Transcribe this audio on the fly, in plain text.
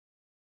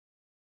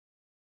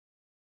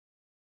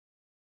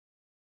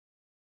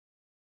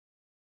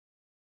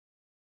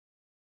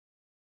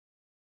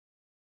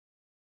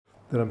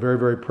that I'm very,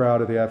 very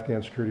proud of the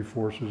Afghan security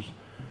forces,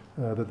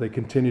 that they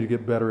continue to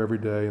get better every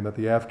day, and that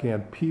the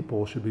Afghan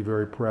people should be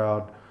very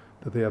proud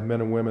that they have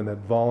men and women that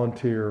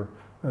volunteer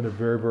under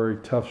very, very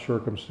tough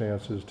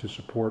circumstances to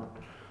support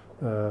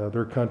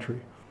their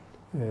country,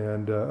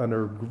 and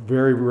under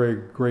very, very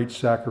great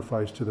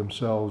sacrifice to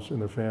themselves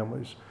and their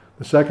families.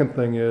 The second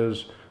thing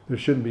is, there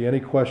shouldn't be any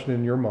question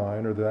in your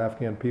mind or the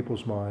Afghan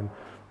people's mind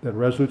that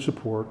Resolute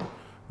Support,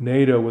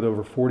 NATO with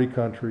over 40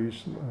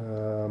 countries,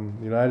 the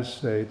United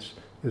States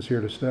is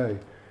here to stay,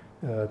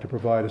 to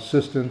provide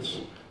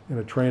assistance and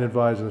to train,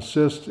 advise, and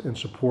assist and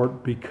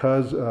support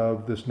because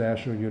of this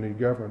national unity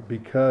government,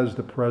 because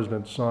the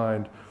president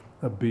signed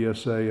a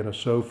BSA and a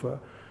SOFA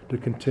to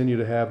continue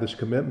to have this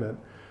commitment.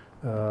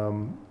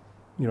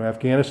 You know,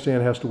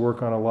 Afghanistan has to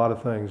work on a lot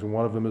of things, and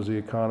one of them is the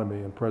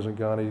economy, and President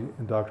Ghani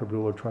and Dr.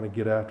 Abdullah are trying to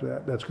get after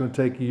that. That's going to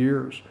take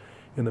years.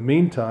 In the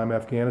meantime,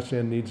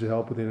 Afghanistan needs the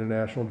help of the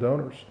international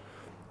donors,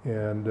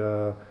 and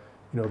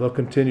you know, they'll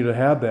continue to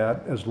have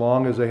that as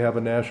long as they have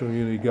a national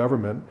unity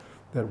government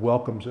that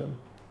welcomes them.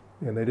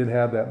 And they didn't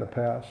have that in the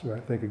past. And I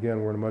think,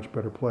 again, we're in a much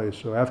better place.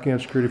 So Afghan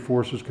security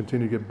forces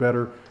continue to get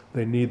better.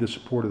 They need the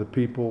support of the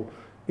people.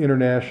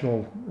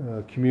 International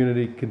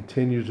community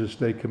continues to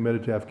stay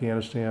committed to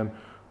Afghanistan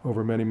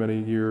over many,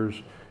 many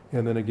years.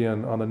 And then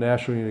again, on the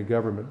national unity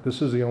government,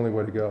 this is the only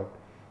way to go,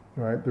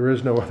 right? There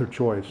is no other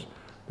choice.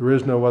 There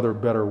is no other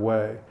better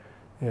way.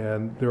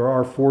 And there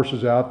are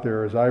forces out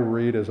there, as I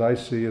read, as I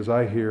see, as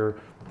I hear,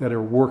 that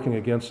are working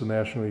against the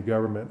national unity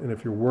government. And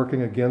if you're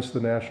working against the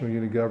national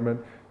unity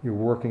government, you're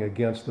working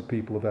against the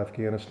people of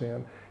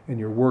Afghanistan, and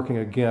you're working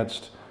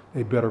against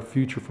a better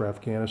future for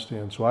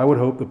Afghanistan. So I would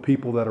hope the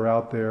people that are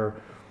out there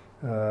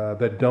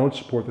that don't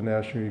support the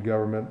national unity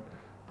government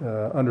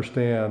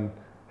understand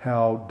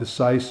how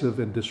decisive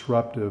and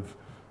disruptive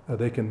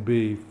they can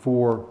be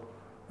for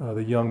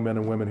the young men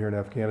and women here in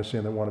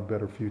Afghanistan that want a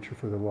better future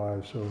for their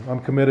lives. So I'm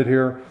committed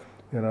here,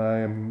 and I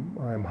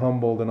am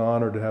humbled and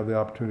honored to have the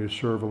opportunity to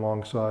serve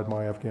alongside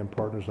my Afghan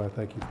partners, and I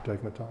thank you for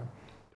taking the time.